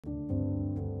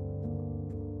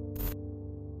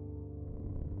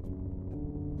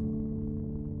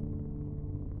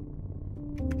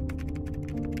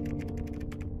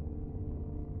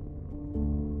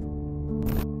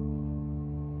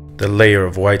The layer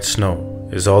of white snow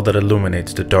is all that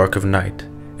illuminates the dark of night,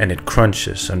 and it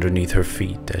crunches underneath her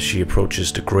feet as she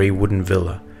approaches the gray wooden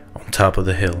villa on top of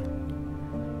the hill.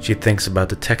 She thinks about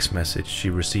the text message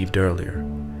she received earlier.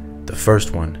 The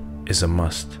first one is a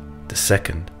must. The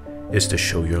second is to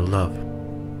show your love.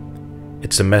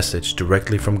 It's a message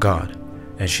directly from God,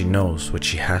 and she knows what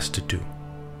she has to do.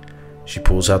 She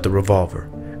pulls out the revolver,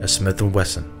 a Smith &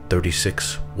 Wesson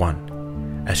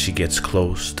 36-1, as she gets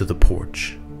close to the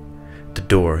porch. The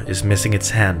door is missing its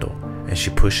handle, and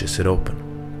she pushes it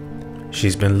open.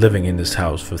 She's been living in this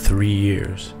house for 3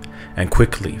 years, and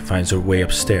quickly finds her way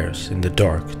upstairs in the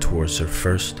dark towards her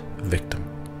first victim.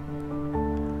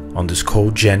 On this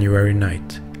cold January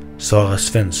night, Sara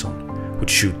Svensson would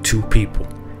shoot 2 people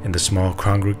in the small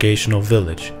congregational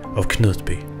village of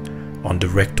Knutby on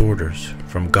direct orders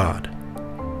from God.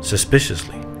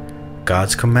 Suspiciously,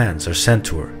 God's commands are sent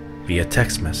to her via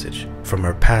text message from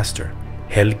her pastor,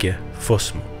 Helge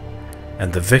Fossmo,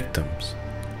 and the victims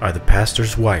are the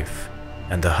pastor's wife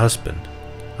and the husband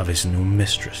of his new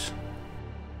mistress.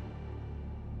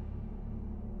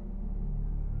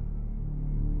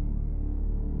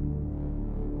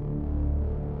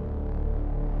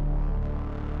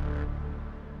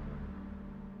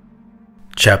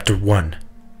 Chapter 1.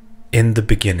 In the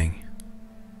Beginning.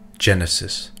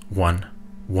 Genesis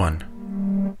 1:1.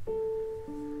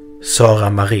 Sara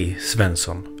Marie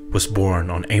Svensson was born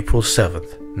on April 7,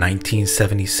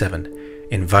 1977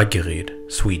 in Vaggeryd,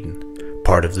 Sweden,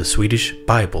 part of the Swedish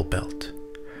Bible Belt.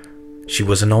 She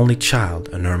was an only child,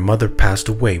 and her mother passed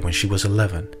away when she was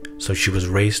 11, so she was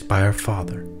raised by her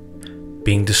father,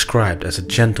 being described as a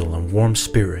gentle and warm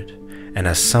spirit and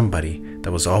as somebody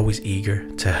that was always eager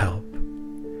to help.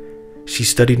 She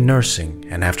studied nursing,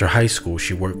 and after high school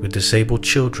she worked with disabled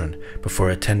children before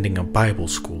attending a Bible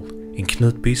school in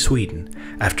Knutby, Sweden,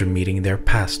 after meeting their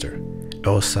pastor,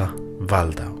 Åsa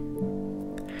Waldau.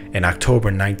 In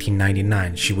October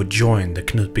 1999, she would join the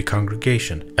Knutby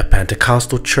congregation, a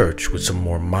pentecostal church with some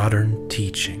more modern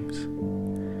teachings.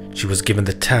 She was given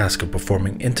the task of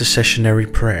performing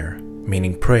intercessionary prayer,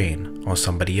 meaning praying on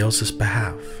somebody else's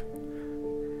behalf.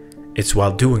 It's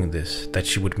while doing this that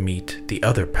she would meet the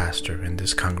other pastor in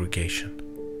this congregation,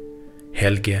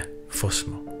 Helge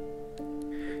Fossmo.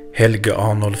 Helge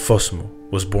Arnold Fossmo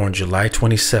was born July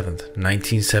 27,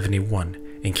 1971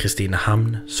 in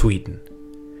Kristinehamn, Sweden.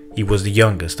 He was the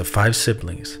youngest of 5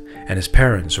 siblings, and his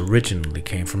parents originally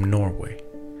came from Norway.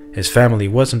 His family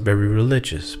wasn't very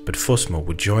religious, but Fossmo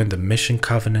would join the Mission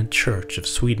Covenant Church of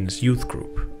Sweden's youth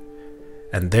group.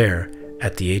 And there,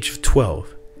 at the age of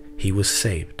 12, he was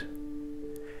saved.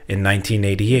 In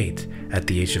 1988, at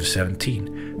the age of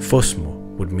 17, Fossmo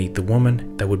would meet the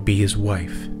woman that would be his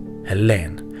wife,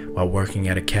 Helene, while working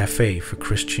at a cafe for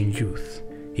Christian youth.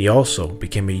 He also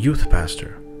became a youth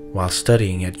pastor while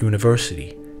studying at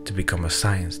university to become a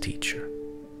science teacher.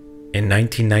 In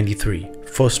 1993,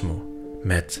 Fossmo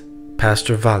met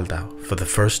Pastor Waldau for the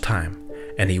first time,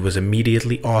 and he was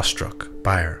immediately awestruck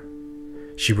by her.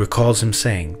 She recalls him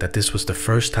saying that this was the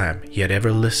first time he had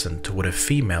ever listened to what a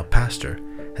female pastor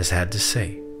has had to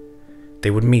say. They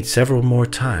would meet several more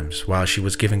times while she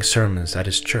was giving sermons at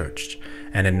his church,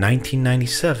 and in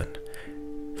 1997,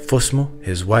 Fossmo,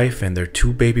 his wife, and their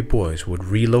 2 baby boys would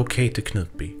relocate to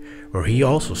Knutby, where he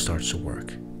also starts to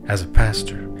work as a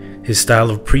pastor. His style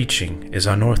of preaching is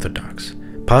unorthodox,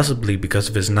 possibly because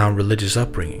of his non-religious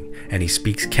upbringing, and he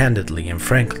speaks candidly and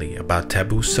frankly about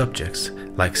taboo subjects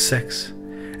like sex,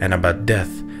 and about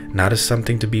death, not as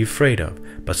something to be afraid of,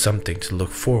 but something to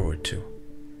look forward to.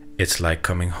 It's like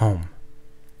coming home.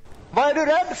 Vad är du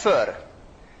rädd för?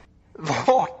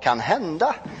 Vad kan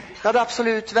hända? Ja, det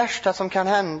absolut värsta som kan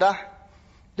hända,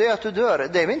 det är att du dör.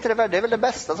 Det är väl inte det värsta, det är väl det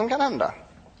bästa som kan hända.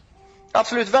 Det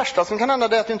absolut värsta som kan hända,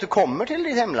 det är att du inte kommer till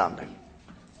ditt hemland.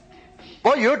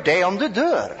 Vad gör det om du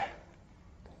dör?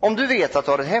 Om du vet att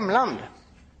du har ett hemland.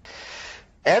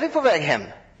 Är vi på väg hem?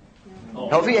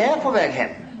 Ja, vi är på väg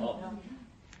hem.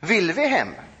 Vill vi hem?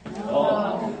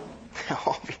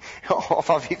 Ja,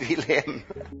 vad vi vill hem.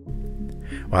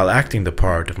 While acting the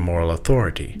part of moral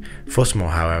authority, Fossmo,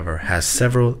 however, has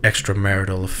several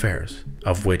extramarital affairs,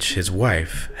 of which his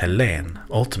wife, Helene,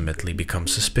 ultimately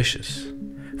becomes suspicious.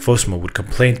 Fossmo would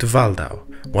complain to Waldau,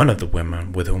 one of the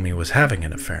women with whom he was having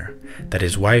an affair, that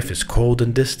his wife is cold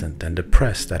and distant and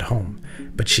depressed at home,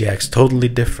 but she acts totally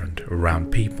different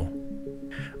around people.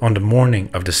 On the morning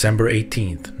of December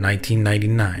 18th,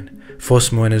 1999,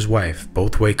 Fossmo and his wife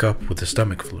both wake up with the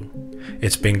stomach flu.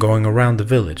 It's been going around the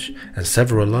village, and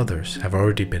several others have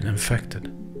already been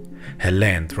infected.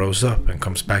 Helene throws up and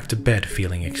comes back to bed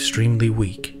feeling extremely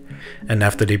weak, and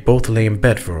after they both lay in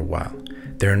bed for a while,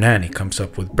 Their nanny comes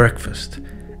up with breakfast,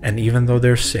 and even though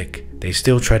they're sick, they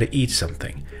still try to eat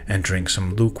something and drink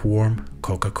some lukewarm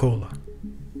Coca-Cola.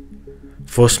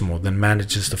 Fossmo then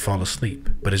manages to fall asleep,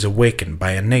 but is awakened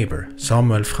by a neighbor,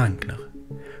 Samuel Frankner,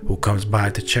 who comes by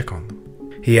to check on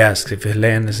them. He asks if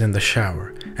Helene is in the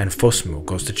shower, and Fossmo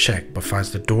goes to check but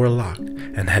finds the door locked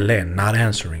and Helene not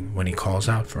answering when he calls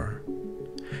out for her.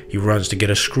 He runs to get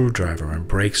a screwdriver and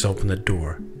breaks open the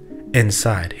door.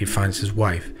 Inside, he finds his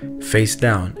wife face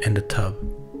down in the tub,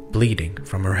 bleeding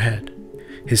from her head.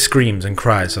 His screams and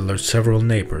cries alert several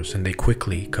neighbors, and they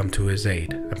quickly come to his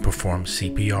aid and perform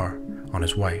CPR on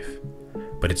his wife.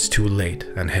 But it's too late,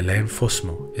 and Helene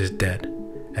Fossmo is dead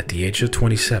at the age of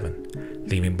 27,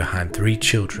 leaving behind 3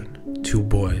 children, 2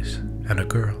 boys and a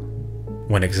girl.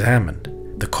 When examined,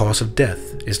 the cause of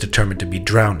death is determined to be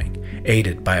drowning,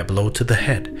 aided by a blow to the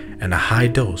head and a high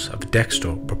dose of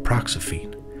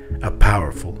dextropropoxyphene, a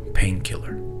powerful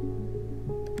painkiller.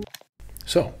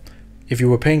 So, if you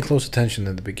were paying close attention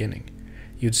in the beginning,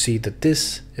 you'd see that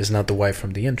this is not the wife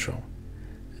from the intro.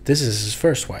 This is his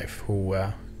first wife, who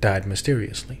died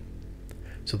mysteriously.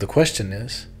 So the question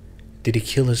is, did he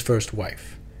kill his first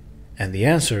wife? And the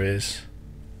answer is,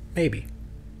 maybe.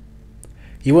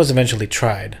 He was eventually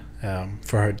tried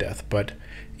for her death, but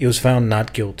he was found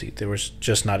not guilty. There was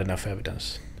just not enough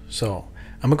evidence. So,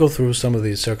 I'm going to go through some of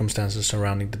the circumstances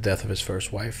surrounding the death of his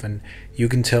first wife, and you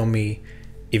can tell me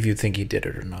if you think he did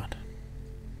it or not.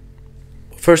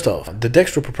 First off, the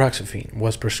dextropropoxyphene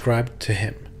was prescribed to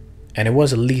him, and it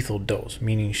was a lethal dose,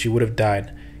 meaning she would have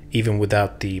died even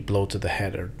without the blow to the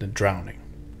head or the drowning.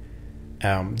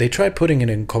 They tried putting it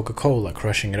in Coca-Cola,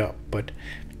 crushing it up, but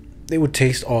it would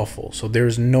taste awful, so there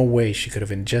is no way she could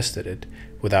have ingested it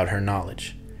without her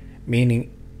knowledge,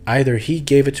 meaning either he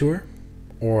gave it to her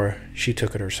or she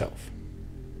took it herself.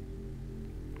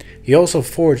 He also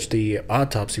forged the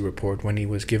autopsy report when he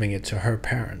was giving it to her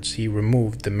parents. He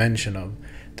removed the mention of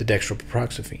the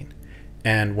dextropropoxyphene,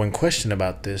 and when questioned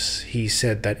about this, he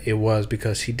said that it was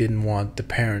because he didn't want the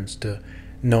parents to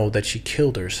know that she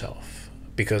killed herself,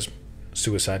 because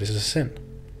suicide is a sin.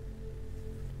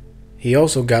 He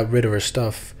also got rid of her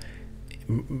stuff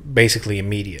basically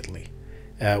immediately.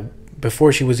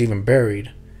 Before she was even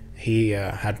buried, he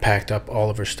had packed up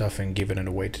all of her stuff and given it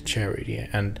away to charity.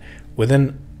 And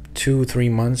within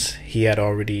 2-3 months, he had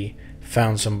already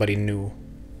found somebody new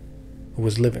who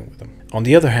was living with him. On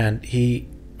the other hand, he,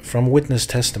 from witness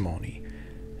testimony,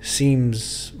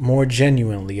 seems more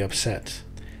genuinely upset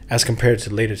as compared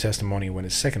to later testimony when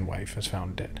his second wife was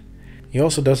found dead. He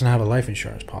also doesn't have a life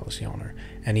insurance policy on her,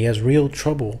 and he has real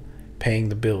trouble paying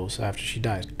the bills after she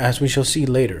dies. As we shall see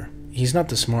later, he's not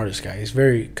the smartest guy. He's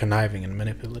very conniving and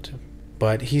manipulative.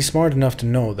 But he's smart enough to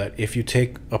know that if you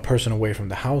take a person away from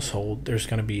the household, there's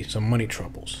going to be some money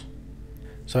troubles.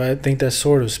 So I think that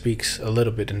sort of speaks a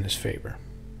little bit in his favor.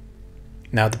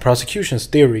 Now, the prosecution's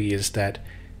theory is that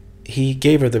he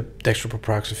gave her the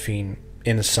dextropropoxyphene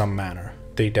in some manner.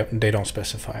 They don't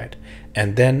specify it.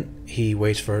 And then he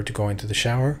waits for her to go into the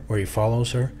shower, where he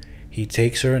follows her. He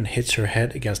takes her and hits her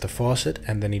head against the faucet,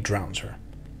 and then he drowns her.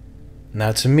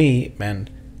 Now, to me, man,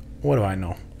 what do I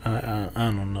know? I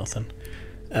don't know nothing.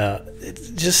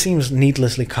 It just seems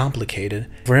needlessly complicated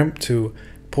for him to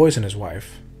poison his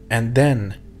wife, and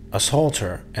then assault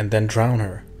her, and then drown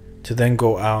her, to then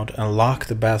go out and lock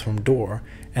the bathroom door,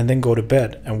 and then go to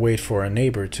bed and wait for a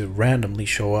neighbor to randomly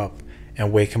show up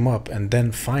and wake him up and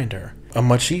then find her. A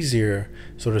much easier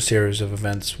sort of series of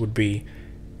events would be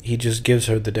he just gives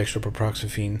her the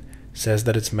dextropropoxyphene, says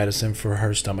that it's medicine for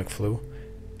her stomach flu,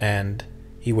 and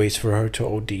he waits for her to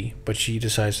OD, but she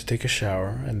decides to take a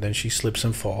shower, and then she slips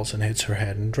and falls and hits her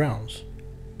head and drowns.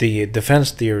 The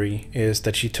defense theory is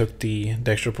that she took the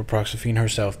dextropropoxyphene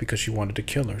herself because she wanted to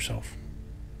kill herself.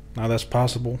 Now that's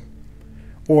possible.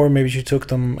 Or maybe she took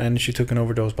them and she took an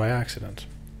overdose by accident.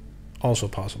 Also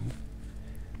possible.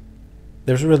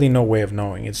 There's really no way of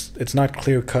knowing. It's not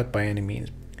clear-cut by any means.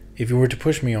 If you were to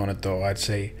push me on it, though, I'd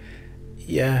say,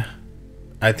 yeah,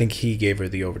 I think he gave her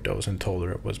the overdose and told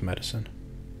her it was medicine.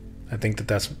 I think that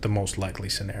that's the most likely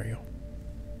scenario.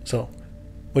 So,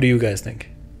 what do you guys think?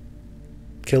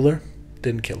 Kill her?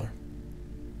 Didn't kill her.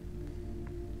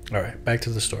 Alright, back to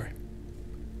the story.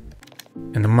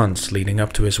 In the months leading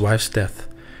up to his wife's death,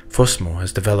 Fossmo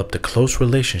has developed a close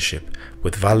relationship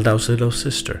with Waldau's little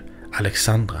sister,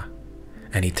 Alexandra,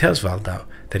 and he tells Waldau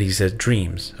that he's had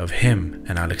dreams of him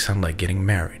and Alexandra getting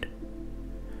married.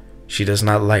 She does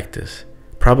not like this,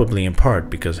 probably in part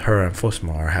because her and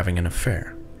Fossmo are having an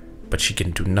affair, but she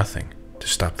can do nothing to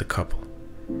stop the couple.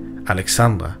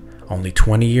 Alexandra, only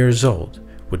 20 years old,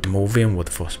 would move in with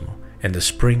Fossmo in the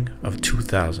spring of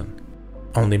 2000.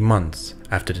 only months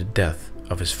after the death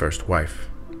of his first wife.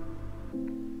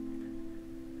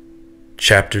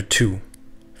 Chapter 2.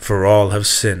 For all have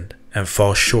sinned and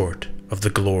fall short of the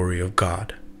glory of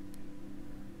God.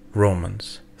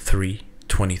 Romans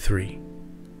 3:23.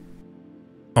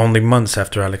 Only months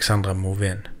after Alexandra moved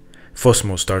in,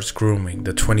 Fossmo starts grooming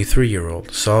the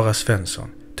 23-year-old Sara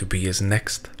Svensson to be his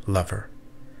next lover.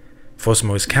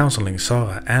 Fossmo is counseling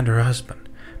Sara and her husband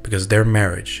because their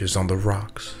marriage is on the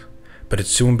rocks, but it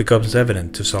soon becomes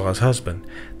evident to Sara's husband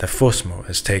that Fossmo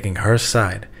is taking her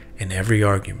side in every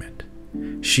argument.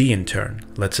 She in turn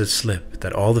lets it slip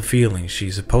that all the feelings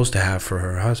she's supposed to have for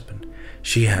her husband,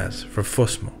 she has for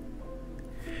Fossmo.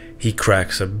 He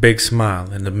cracks a big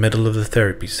smile in the middle of the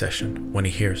therapy session when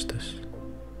he hears this.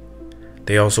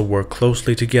 They also work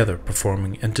closely together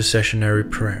performing intercessionary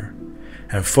prayer,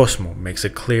 and Fossmo makes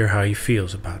it clear how he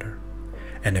feels about her,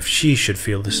 and if she should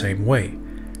feel the same way,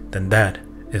 then that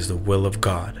is the will of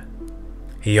God.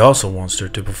 He also wants her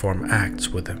to perform acts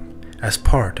with him as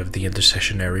part of the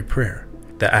intercessionary prayer.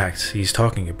 The acts he's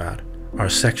talking about are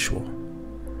sexual,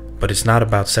 but it's not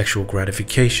about sexual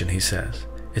gratification, he says.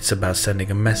 It's about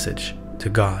sending a message to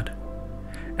God.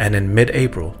 And in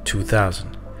mid-April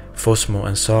 2000, Fossmo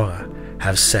and Sara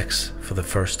have sex for the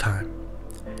first time.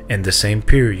 In the same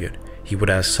period, he would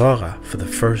ask Sara for the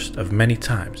first of many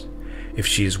times if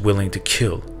she is willing to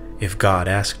kill if God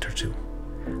asked her to,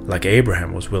 like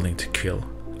Abraham was willing to kill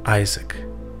Isaac.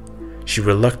 She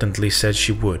reluctantly said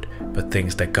she would, but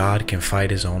thinks that God can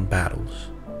fight his own battles.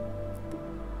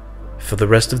 For the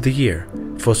rest of the year,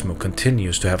 Fossmo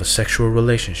continues to have a sexual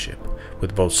relationship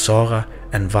with both Sara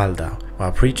and Waldau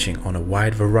while preaching on a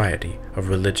wide variety of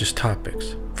religious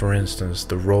topics, for instance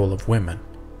the role of women.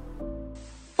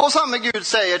 Och samme Gud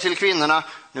säger till kvinnorna,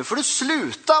 nu får du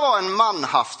sluta vara en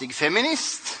manhaftig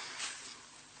feminist.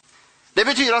 Det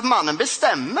betyder att mannen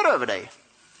bestämmer över dig.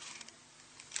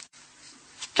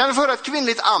 Kan vi få höra ett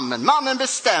kvinnligt amen? Mannen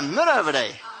bestämmer över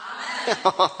dig.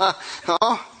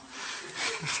 Ja.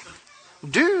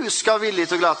 Du ska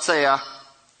villigt och glatt säga,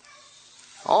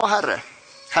 ja herre,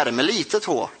 herre med litet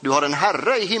H, du har en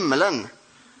herre i himmelen.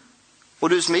 Och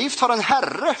du som är gift har en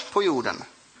herre på jorden,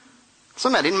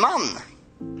 som är din man.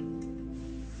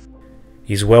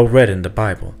 He's well read in the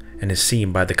Bible and is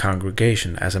seen by the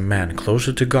congregation as a man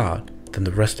closer to God than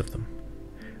the rest of them.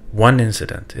 One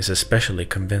incident is especially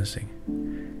convincing.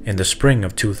 In the spring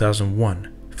of 2001,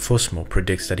 Fossmo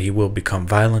predicts that he will become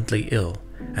violently ill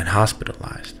and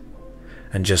hospitalized.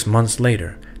 And just months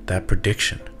later, that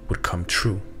prediction would come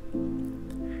true.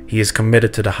 He is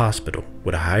committed to the hospital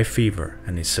with a high fever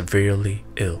and is severely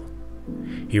ill.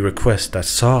 He requests that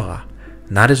Sara,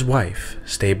 not his wife,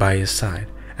 stay by his side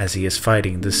as he is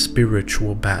fighting this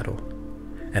spiritual battle.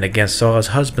 And against Sara's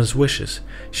husband's wishes,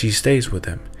 she stays with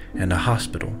him in the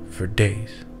hospital for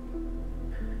days.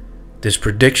 This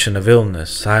prediction of illness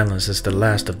silences the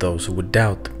last of those who would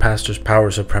doubt the pastor's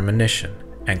powers of premonition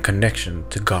and connection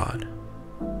to God.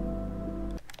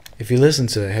 If you listen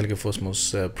to Helge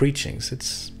Fossmo's preachings,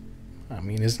 it's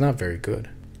not very good.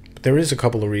 But there is a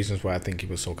couple of reasons why I think he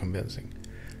was so convincing.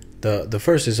 The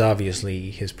first is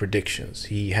obviously his predictions.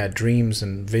 He had dreams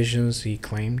and visions, he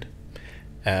claimed,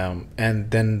 and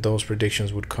then those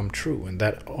predictions would come true, and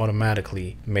that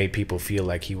automatically made people feel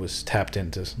like he was tapped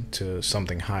into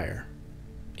something higher.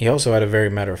 He also had a very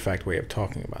matter-of-fact way of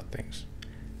talking about things.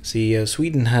 See,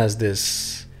 Sweden has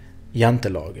this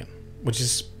jantelagen, which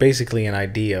is basically an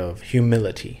idea of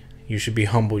humility. You should be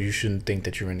humble, you shouldn't think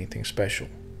that you're anything special.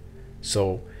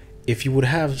 So if you would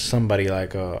have somebody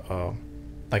like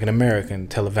an American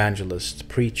televangelist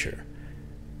preacher,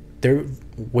 they're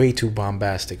way too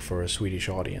bombastic for a Swedish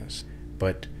audience.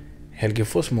 But Helge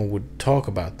Fossmo would talk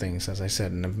about things, as I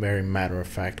said, in a very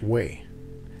matter-of-fact way.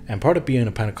 And part of being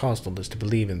a Pentecostal is to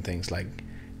believe in things like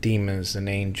demons and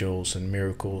angels and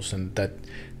miracles, and that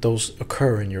those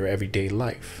occur in your everyday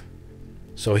life.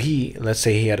 So let's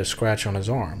say he had a scratch on his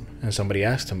arm and somebody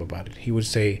asked him about it. He would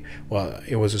say, well,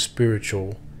 it was a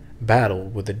spiritual battle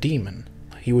with a demon.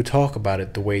 He would talk about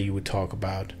it the way you would talk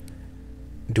about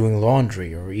doing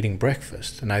laundry or eating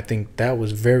breakfast. And I think that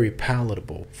was very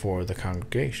palatable for the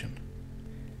congregation.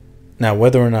 Now,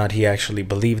 whether or not he actually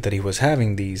believed that he was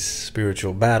having these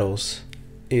spiritual battles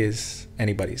is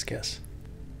anybody's guess.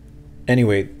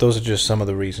 Anyway, those are just some of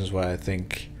the reasons why I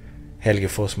think Helge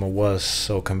Fossmo was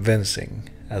so convincing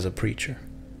as a preacher.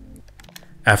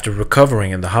 After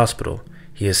recovering in the hospital,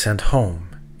 he is sent home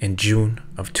in June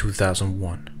of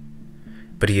 2001.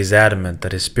 But he is adamant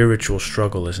that his spiritual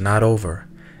struggle is not over,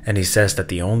 and he says that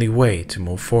the only way to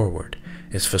move forward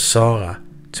is for Sara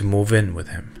to move in with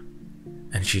him.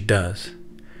 And she does.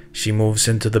 She moves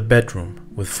into the bedroom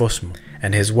with Fossmo,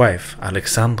 and his wife,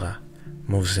 Alexandra,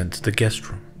 moves into the guest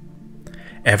room.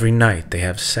 Every night they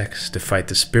have sex to fight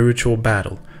the spiritual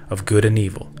battle of good and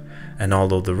evil, and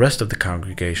although the rest of the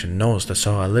congregation knows that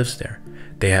Sara lives there,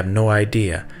 they have no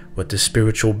idea what this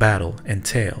spiritual battle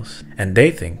entails, and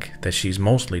they think that she's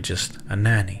mostly just a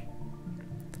nanny.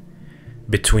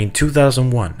 Between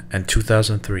 2001 and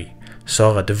 2003,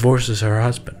 Sara divorces her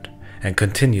husband and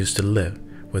continues to live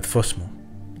with Fossmo.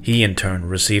 He in turn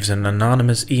receives an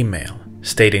anonymous email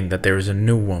stating that there is a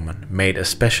new woman made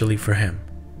especially for him.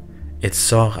 It's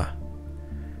Sara.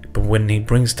 But when he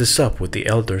brings this up with the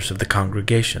elders of the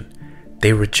congregation,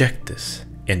 they reject this.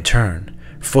 In turn,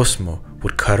 Fossmo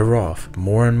would cut her off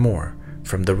more and more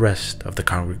from the rest of the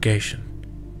congregation.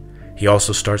 He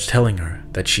also starts telling her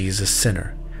that she is a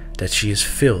sinner, that she is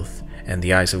filth in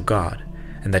the eyes of God,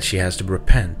 and that she has to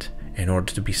repent in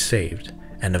order to be saved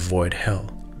and avoid hell.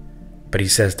 But he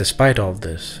says despite all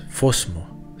this,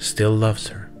 Fossmo still loves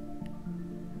her.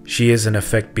 She is in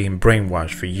effect being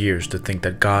brainwashed for years to think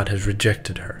that God has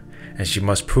rejected her, and she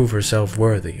must prove herself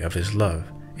worthy of his love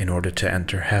in order to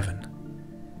enter heaven.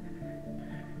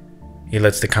 He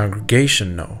lets the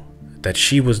congregation know that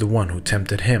she was the one who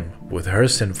tempted him with her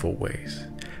sinful ways,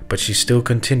 but she still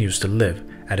continues to live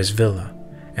at his villa,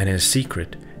 and in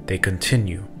secret they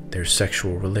continue their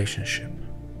sexual relationship.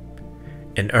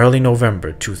 In early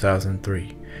November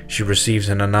 2003, she receives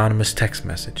an anonymous text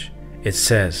message. It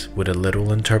says, with a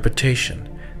literal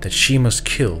interpretation, that she must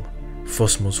kill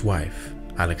Fossmo's wife,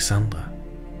 Alexandra.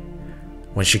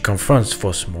 When she confronts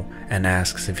Fossmo and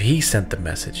asks if he sent the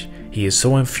message, he is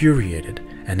so infuriated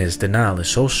and his denial is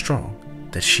so strong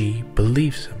that she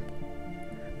believes him.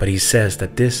 But he says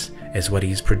that this is what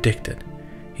he's predicted.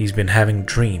 He's been having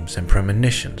dreams and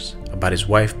premonitions about his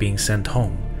wife being sent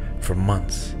home for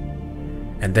months.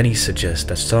 And then he suggests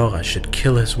that Sara should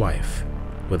kill his wife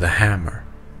with a hammer.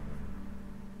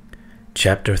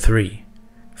 Chapter 3.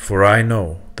 For I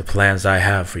know the plans I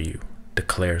have for you,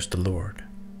 declares the Lord.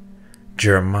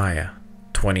 Jeremiah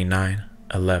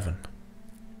 29:11.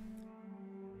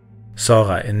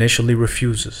 Sara initially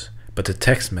refuses, but the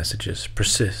text messages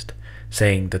persist,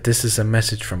 saying that this is a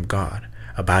message from God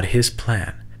about his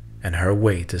plan and her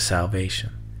way to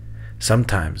salvation.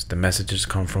 Sometimes the messages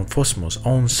come from Fossmo's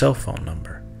own cell phone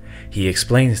number. He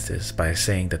explains this by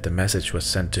saying that the message was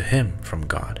sent to him from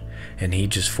God and he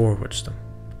just forwards them.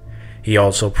 He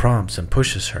also prompts and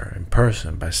pushes her in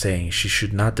person by saying she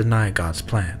should not deny God's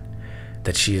plan,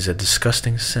 that she is a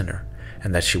disgusting sinner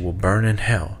and that she will burn in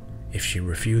hell if she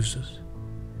refuses.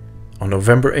 On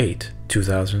November 8,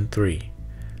 2003,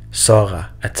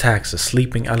 Sara attacks a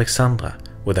sleeping Alexandra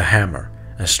with a hammer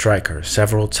and strikes her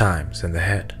several times in the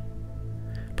head.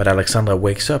 But Alexandra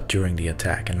wakes up during the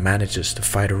attack and manages to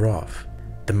fight her off.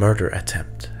 The murder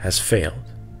attempt has failed.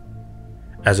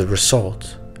 As a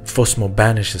result, Fossmo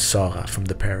banishes Sara from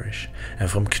the parish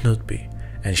and from Knutby,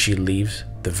 and she leaves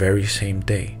the very same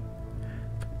day.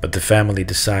 But the family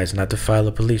decides not to file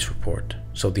a police report,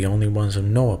 so the only ones who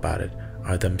know about it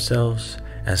are themselves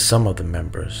and some of the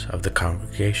members of the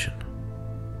congregation.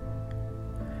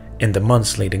 In the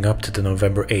months leading up to the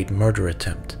November 8 murder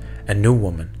attempt, a new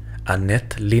woman,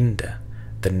 Annette Linde,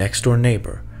 the next-door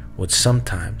neighbor, would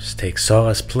sometimes take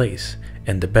Sara's place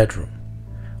in the bedroom,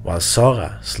 while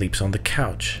Sara sleeps on the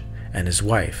couch and his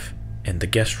wife in the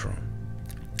guest room.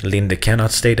 Linde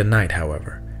cannot stay the night,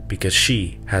 however, because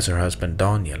she has her husband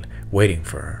Daniel waiting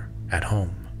for her at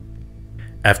home.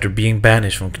 After being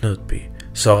banished from Knutby,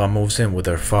 Sara moves in with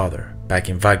her father back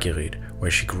in Vaggeryd,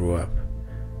 where she grew up.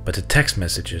 But the text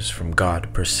messages from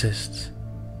God persists.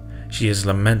 She is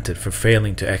lamented for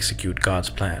failing to execute God's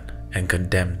plan and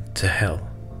condemned to hell.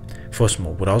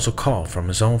 Fossmo would also call from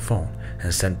his own phone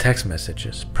and send text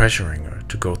messages pressuring her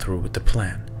to go through with the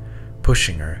plan,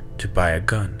 pushing her to buy a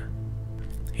gun.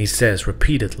 He says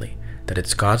repeatedly that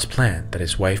it's God's plan that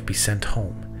his wife be sent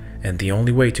home, and the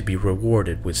only way to be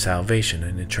rewarded with salvation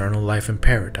and eternal life in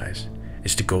paradise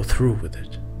is to go through with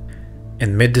it.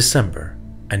 In mid-December,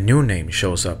 a new name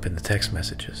shows up in the text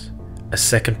messages. A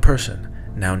second person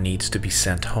now needs to be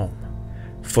sent home.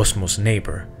 Fossmo's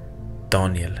neighbor,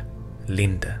 Daniel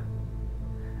Linde.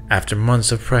 After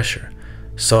months of pressure,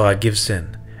 Sara gives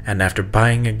in, and after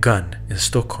buying a gun in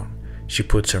Stockholm, she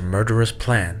puts her murderous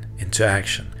plan into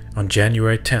action on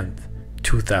January 10th,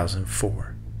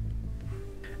 2004.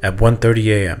 At 1:30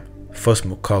 a.m.,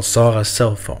 Fossmo calls Sara's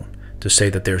cell phone to say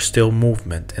that there is still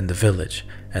movement in the village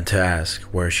and to ask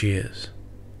where she is.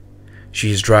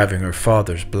 She is driving her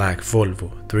father's black Volvo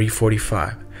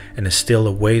 345 and is still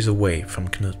a ways away from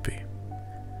Knutby.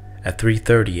 At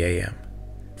 3:30 a.m.,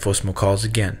 Fossmo calls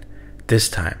again, this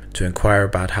time to inquire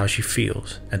about how she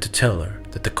feels and to tell her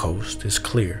that the coast is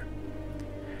clear.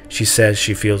 She says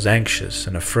she feels anxious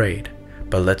and afraid,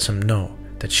 but lets him know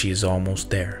that she is almost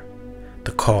there.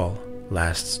 The call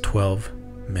lasts 12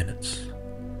 minutes.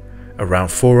 Around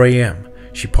 4 a.m.,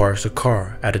 she parks the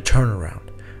car at a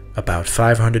turnaround about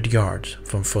 500 yards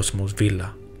from Fossmo's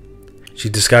villa. She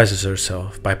disguises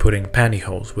herself by putting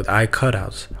pantyhose with eye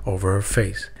cutouts over her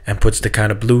face and puts the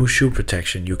kind of blue shoe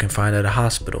protection you can find at a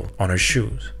hospital on her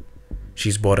shoes.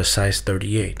 She's bought a size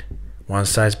 38, one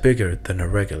size bigger than a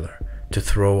regular, to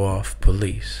throw off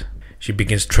police. She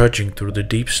begins trudging through the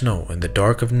deep snow in the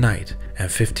dark of night, and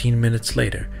 15 minutes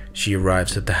later she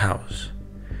arrives at the house.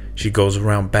 She goes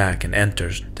around back and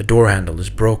enters. The door handle is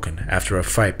broken after a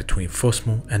fight between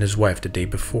Fossmo and his wife the day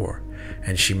before,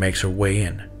 and she makes her way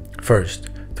in, first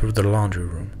through the laundry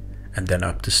room and then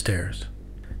up the stairs.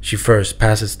 She first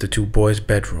passes the two boys'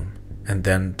 bedroom and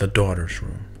then the daughter's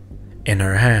room. In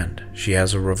her hand she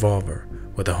has a revolver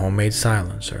with a homemade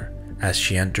silencer as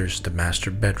she enters the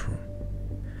master bedroom.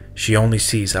 She only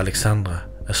sees Alexandra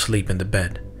asleep in the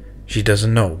bed. She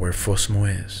doesn't know where Fossmo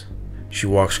is. She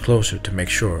walks closer to make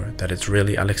sure that it's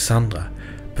really Alexandra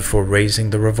before raising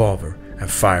the revolver and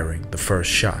firing the first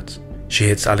shots. She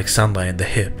hits Alexandra in the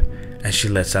hip and she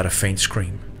lets out a faint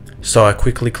scream. Sara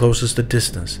quickly closes the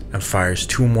distance and fires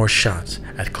 2 more shots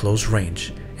at close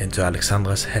range into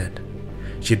Alexandra's head.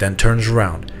 She then turns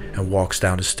around and walks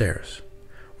down the stairs.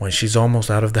 When she's almost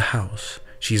out of the house,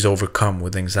 she's overcome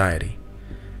with anxiety.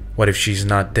 What if she's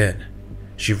not dead?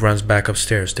 She runs back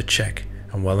upstairs to check,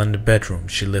 and while in the bedroom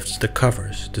she lifts the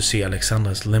covers to see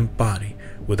Alexandra's limp body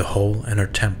with a hole in her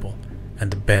temple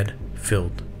and the bed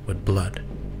filled with blood.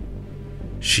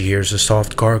 She hears a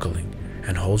soft gargling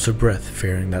and holds her breath,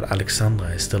 fearing that Alexandra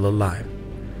is still alive,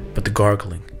 but the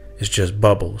gargling is just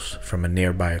bubbles from a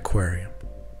nearby aquarium.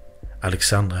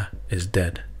 Alexandra is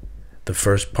dead. The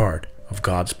first part of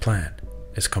God's plan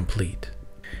is complete.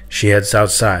 She heads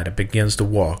outside and begins to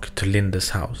walk to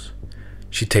Linda's house.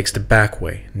 She takes the back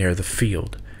way near the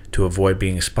field to avoid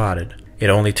being spotted. It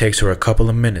only takes her a couple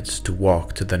of minutes to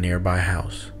walk to the nearby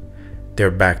house.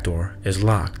 Their back door is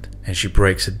locked and she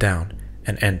breaks it down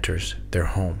and enters their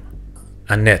home.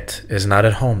 Annette is not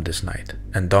at home this night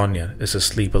and Daniel is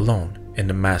asleep alone in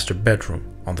the master bedroom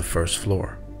on the first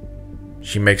floor.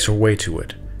 She makes her way to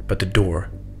it, but the door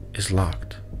is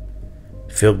locked.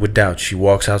 Filled with doubt, she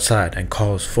walks outside and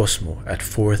calls Fossmo at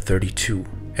 4:32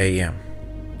 a.m.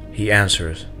 He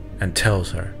answers and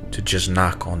tells her to just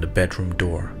knock on the bedroom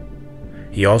door.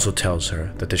 He also tells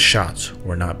her that the shots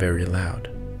were not very loud.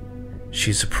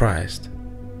 She's surprised.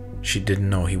 She didn't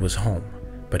know he was home,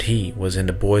 but he was in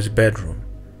the boy's bedroom,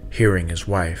 hearing his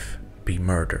wife be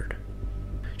murdered.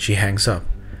 She hangs up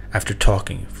after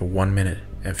talking for 1 minute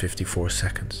and 54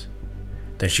 seconds.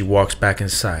 Then she walks back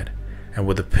inside, and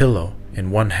with a pillow in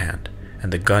one hand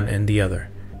and the gun in the other,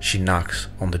 she knocks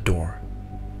on the door.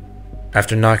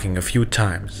 After knocking a few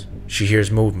times, she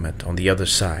hears movement on the other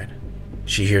side.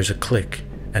 She hears a click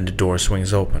and the door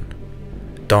swings open.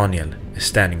 Daniel is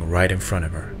standing right in front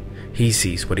of her. He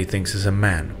sees what he thinks is a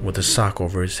man with a sock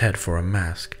over his head for a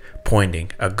mask,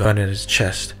 pointing a gun at his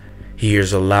chest. He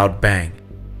hears a loud bang.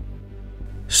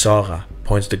 Sara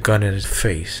points the gun at his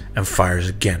face and fires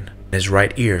again. His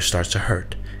right ear starts to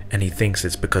hurt, and he thinks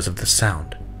it's because of the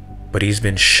sound. But he's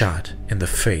been shot in the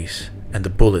face, and the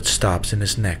bullet stops in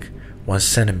his neck 1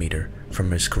 centimeter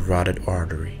from his carotid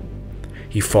artery.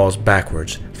 He falls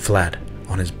backwards, flat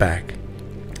on his back.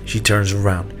 She turns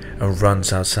around and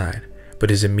runs outside, but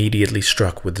is immediately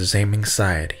struck with the same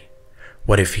anxiety.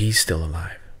 What if he's still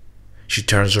alive? She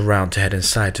turns around to head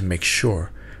inside to make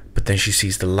sure, but then she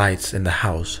sees the lights in the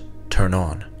house turn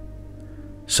on.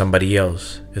 Somebody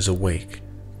else is awake.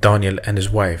 Daniel and his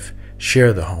wife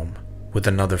share the home with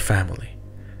another family,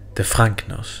 the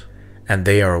Franknos, and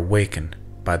they are awakened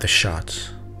by the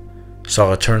shots.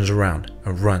 Sara turns around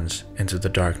and runs into the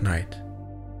dark night.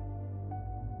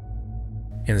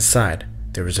 Inside,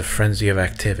 there is a frenzy of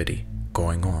activity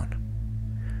going on.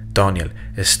 Daniel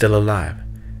is still alive,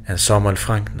 and Samuel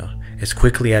Frankner is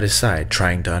quickly at his side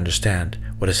trying to understand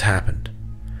what has happened.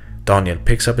 Daniel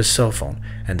picks up his cell phone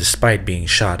and, despite being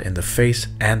shot in the face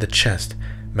and the chest,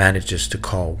 manages to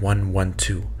call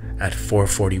 112 at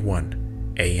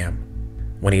 4:41 a.m.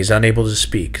 When he is unable to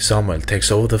speak, Samuel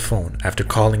takes over the phone after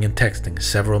calling and texting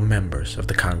several members of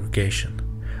the congregation,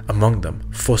 among them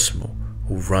Fossmo,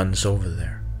 who runs over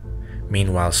there.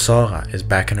 Meanwhile, Sara is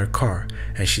back in her car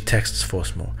and she texts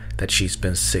Fossmo that she's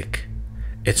been sick.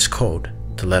 It's code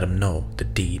to let him know the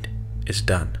deed is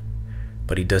done,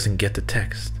 but he doesn't get the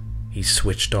text. He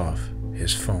switched off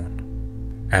his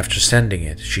phone. After sending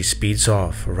it, she speeds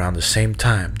off around the same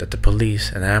time that the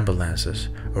police and ambulances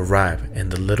arrive in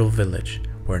the little village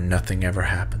where nothing ever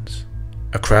happens.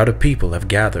 A crowd of people have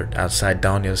gathered outside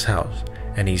Daniel's house,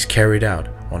 and he's carried out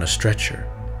on a stretcher.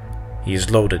 He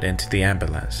is loaded into the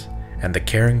ambulance, and the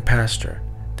caring pastor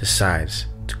decides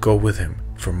to go with him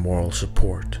for moral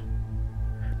support.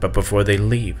 But before they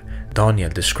leave, Daniel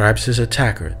describes his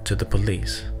attacker to the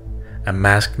police, a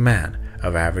masked man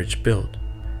of average build.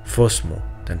 Fossmo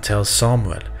then tells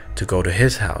Samuel to go to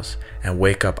his house and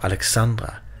wake up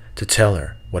Alexandra to tell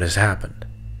her what has happened.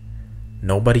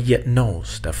 Nobody yet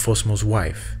knows that Fossmo's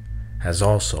wife has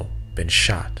also been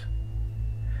shot.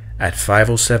 At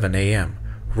 5:07 a.m.,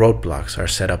 roadblocks are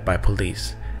set up by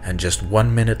police, and just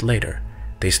 1 minute later,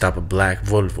 they stop a black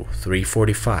Volvo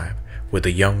 345 with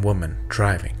a young woman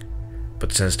driving.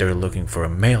 But since they're looking for a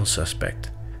male suspect,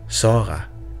 Sara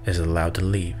is allowed to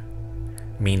leave.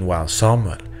 Meanwhile,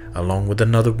 Samuel, along with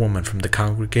another woman from the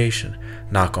congregation,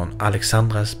 knock on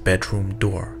Alexandra's bedroom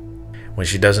door. When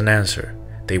she doesn't answer,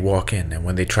 they walk in, and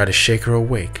when they try to shake her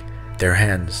awake, their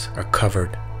hands are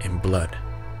covered in blood.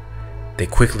 They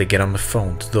quickly get on the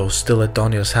phone to those still at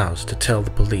Daniel's house to tell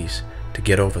the police to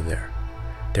get over there.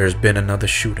 There has been another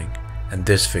shooting, and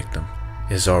this victim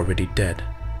is already dead.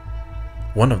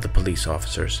 One of the police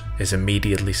officers is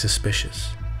immediately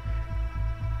suspicious.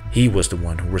 He was the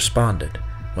one who responded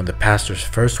when the pastor's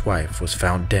first wife was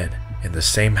found dead in the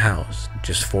same house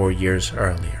just 4 years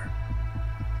earlier.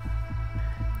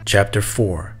 Chapter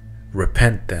 4.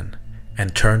 Repent then,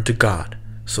 and turn to God,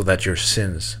 so that your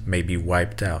sins may be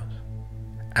wiped out.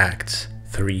 Acts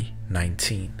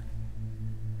 3:19.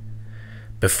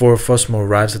 Before Fossmo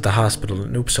arrives at the hospital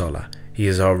in Uppsala, he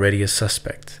is already a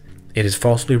suspect. It is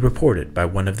falsely reported by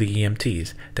one of the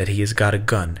EMTs that he has got a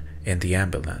gun in the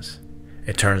ambulance.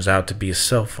 It turns out to be a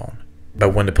cell phone.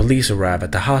 But when the police arrive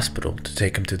at the hospital to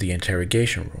take him to the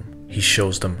interrogation room, he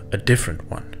shows them a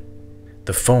different one.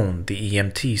 The phone the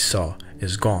EMT saw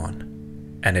is gone,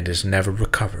 and it is never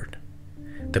recovered.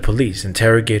 The police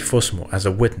interrogate Fossmo as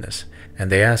a witness, and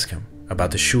they ask him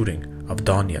about the shooting of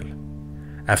Daniel.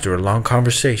 After a long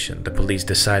conversation, the police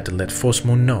decide to let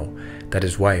Fossmo know that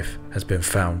his wife has been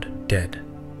found dead.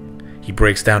 He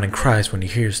breaks down and cries when he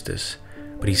hears this,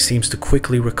 but he seems to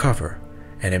quickly recover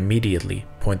and immediately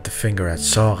point the finger at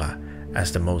Sara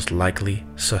as the most likely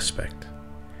suspect.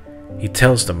 He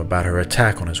tells them about her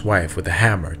attack on his wife with a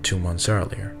hammer 2 months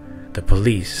earlier. The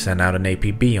police send out an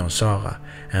APB on Sara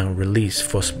and release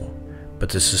Fossmo, but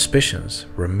the suspicions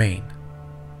remain.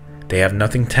 They have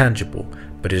nothing tangible,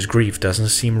 but his grief doesn't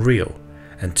seem real,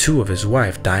 and 2 of his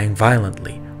wife dying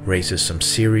violently raises some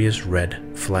serious red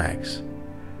flags.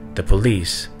 The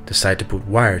police decide to put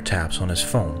wiretaps on his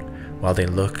phone while they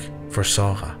look for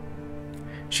Sara.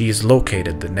 She is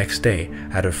located the next day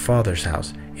at her father's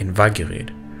house in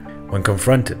Vaggeryd. When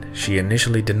confronted, she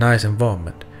initially denies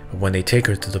involvement, but when they take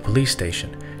her to the police station,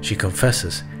 she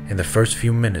confesses in the first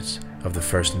few minutes of the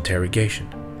first interrogation.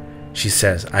 She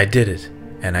says, "I did it,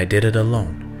 and I did it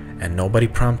alone, and nobody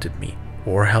prompted me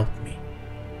or helped me."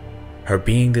 Her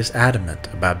being this adamant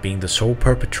about being the sole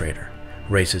perpetrator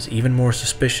raises even more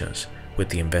suspicions with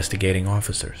the investigating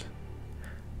officers.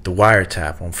 The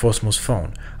wiretap on Fossmo's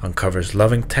phone uncovers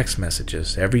loving text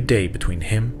messages every day between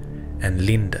him and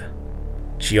Linda.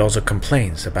 She also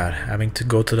complains about having to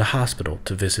go to the hospital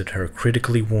to visit her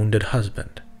critically wounded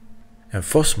husband. And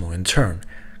Fossmo in turn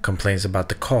complains about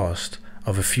the cost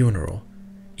of a funeral,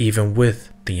 even with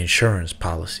the insurance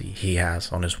policy he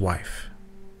has on his wife.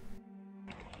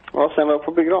 Ja, sen var jag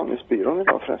på begravningsbyrån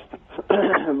idag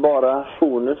förresten. Bara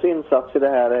Fornus insats i det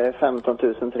här är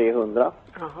 15 300.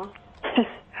 Jaha.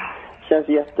 Känns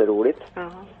jätteroligt.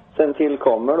 Jaha. Sen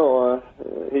tillkommer då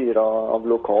hyra av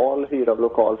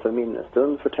lokal för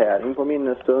minnesstund, förtäring på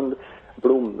minnesstund,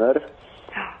 blommor.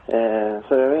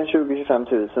 Så det är 20-25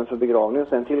 000 för begravning, och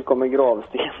sen tillkommer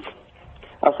gravsten.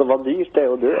 Alltså vad dyrt det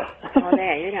är att dö. Ja, det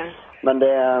är ju det. Men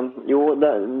det,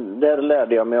 där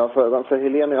lärde jag mig av för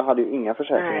Helene och jag hade ju inga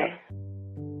försäkringar. Nej.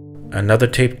 Another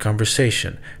taped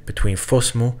conversation between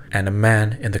Fossmo and a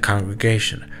man in the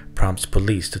congregation prompts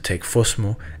police to take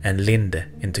Fossmo and Linde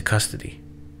into custody.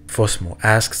 Fossmo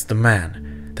asks the man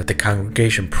that the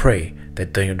congregation pray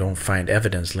that they don't find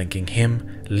evidence linking him,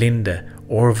 Linde,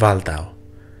 or Waldau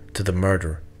to the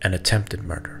murder and attempted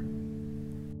murder.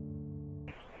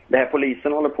 Det här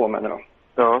polisen håller på med nu då.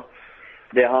 Ja.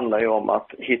 Det handlar ju om att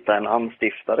hitta en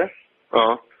anstiftare.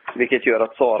 Ja. Vilket gör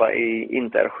att Sara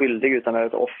inte är skyldig utan är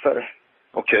ett offer.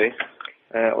 Okej.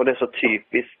 Och det är så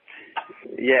typiskt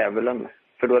djävulen.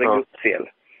 För då är det Guds fel.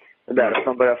 Det är därför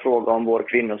han börjar fråga om vår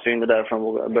kvinnosyn. Det är därför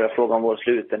han börjar fråga om vår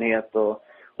slutenhet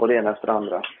och det ena efter det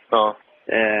andra. Ja.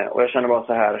 Och jag känner bara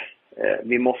så här,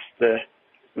 vi måste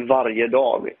varje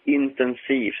dag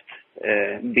intensivt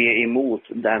be emot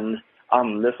den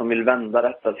ande som vill vända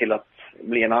detta till att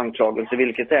bli en anklagelse,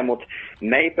 vilket är mot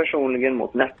mig personligen,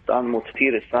 mot Nettan, mot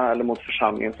Tirsa eller mot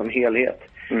församlingen som helhet.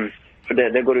 För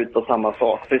det går ut på samma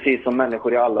sak, precis som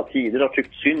människor i alla tider har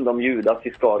tyckt synd om Judas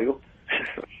Iskariot.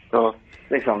 Ja.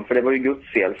 Liksom, för det var ju Guds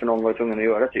fel, för någon var tvungen att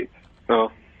göra typ.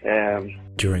 Ja.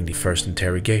 During the first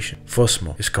interrogation,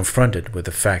 Fossmo is confronted with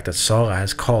the fact that Sarah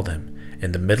has called him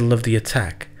in the middle of the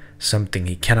attack, something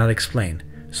he cannot explain,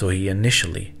 so he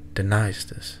initially denies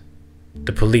this.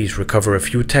 The police recover a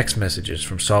few text messages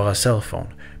from Sarah's cell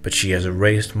phone, but she has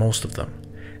erased most of them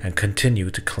and continue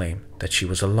to claim that she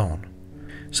was alone.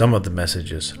 Some of the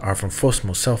messages are from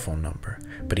Fossmo's cell phone number,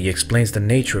 but he explains the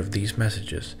nature of these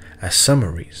messages as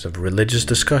summaries of religious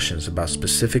discussions about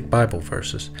specific Bible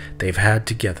verses they've had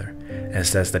together, and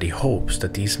says that he hopes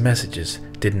that these messages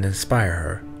didn't inspire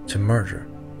her to murder.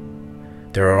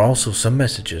 There are also some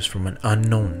messages from an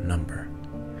unknown number.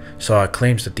 Sarah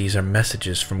claims that these are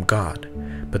messages from God,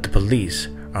 but the police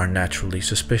are naturally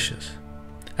suspicious.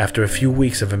 After a few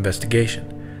weeks of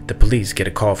investigation, the police get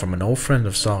a call from an old friend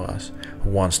of Sarah's who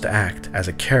wants to act as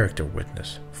a character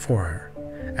witness for her.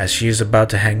 As she is about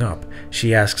to hang up,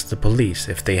 she asks the police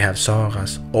if they have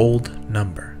Sarah's old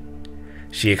number.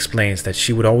 She explains that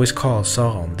she would always call Sarah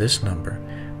on this number,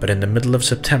 but in the middle of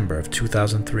September of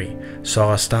 2003,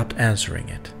 Sarah stopped answering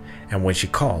it, and when she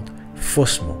called,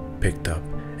 Fossmo picked up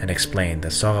and explained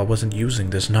that Sarah wasn't using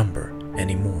this number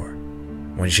anymore.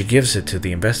 When she gives it to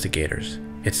the investigators,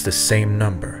 it's the same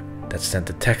number that sent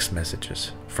the text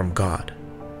messages from God.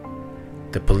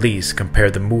 The police compare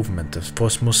the movement of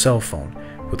Fossmo's cell phone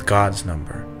with God's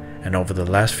number, and over the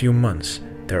last few months,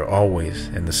 they're always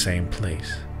in the same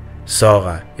place.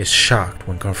 Sarah is shocked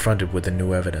when confronted with the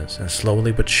new evidence, and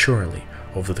slowly but surely,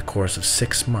 over the course of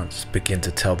 6 months, begin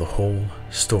to tell the whole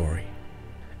story.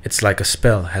 It's like a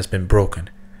spell has been broken,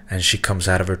 and she comes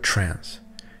out of her trance.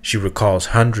 She recalls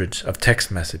hundreds of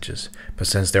text messages, but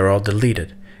since they're all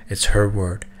deleted, it's her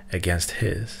word against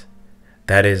his.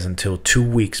 That is until 2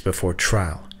 weeks before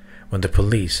trial, when the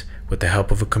police, with the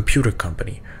help of a computer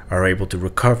company, are able to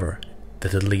recover the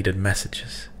deleted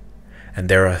messages. And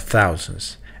there are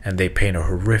thousands, and they paint a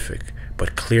horrific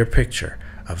but clear picture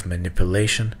of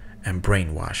manipulation and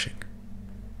brainwashing.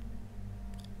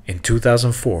 In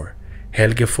 2004,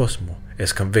 Helge Fossmo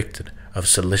is convicted of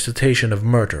solicitation of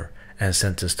murder and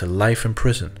sentenced to life in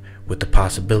prison with the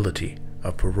possibility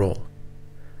of parole.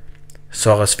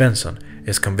 Sara Svensson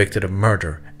is convicted of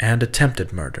murder and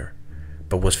attempted murder,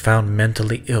 but was found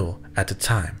mentally ill at the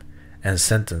time and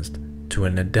sentenced to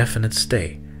an indefinite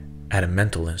stay at a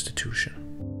mental institution.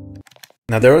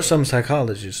 Now, there are some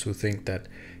psychologists who think that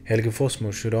Helge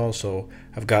Fossmo should also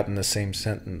have gotten the same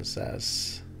sentence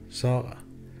as Sara.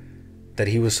 That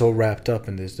he was so wrapped up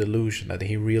in this delusion that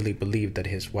he really believed that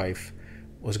his wife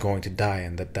was going to die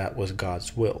and that that was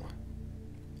God's will.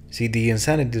 See, the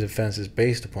insanity defense is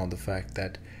based upon the fact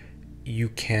that you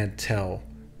can't tell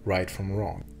right from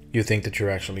wrong. You think that you're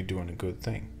actually doing a good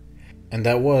thing. And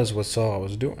that was what Sarah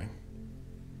was doing.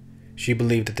 She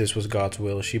believed that this was God's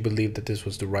will. She believed that this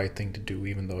was the right thing to do,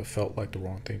 even though it felt like the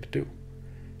wrong thing to do.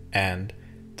 And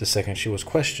the second she was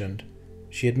questioned,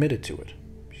 she admitted to it.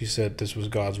 She said this was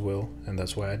God's will, and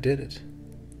that's why I did it.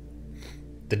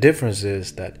 The difference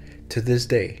is that to this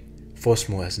day,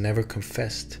 Fossmo has never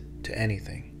confessed to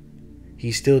anything.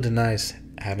 He still denies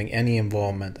having any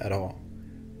involvement at all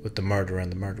with the murder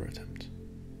and the murder attempt.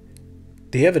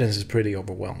 The evidence is pretty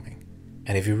overwhelming.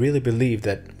 And if you really believed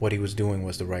that what he was doing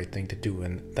was the right thing to do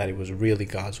and that it was really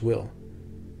God's will,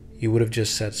 you would have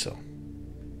just said so.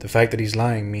 The fact that he's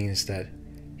lying means that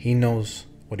he knows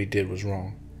what he did was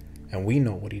wrong, and we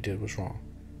know what he did was wrong,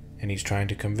 and he's trying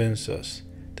to convince us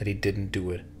that he didn't do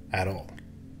it at all.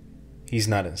 He's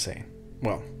not insane.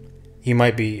 Well, he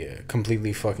might be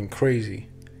completely fucking crazy,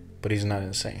 but he's not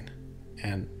insane.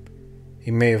 And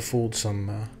he may have fooled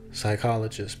some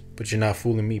psychologists, but you're not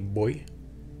fooling me, boy.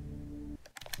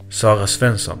 Sara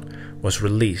Svensson was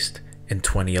released in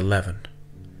 2011.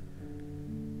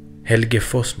 Helge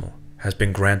Fossmo has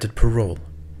been granted parole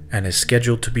and is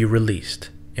scheduled to be released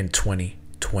in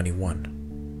 2021.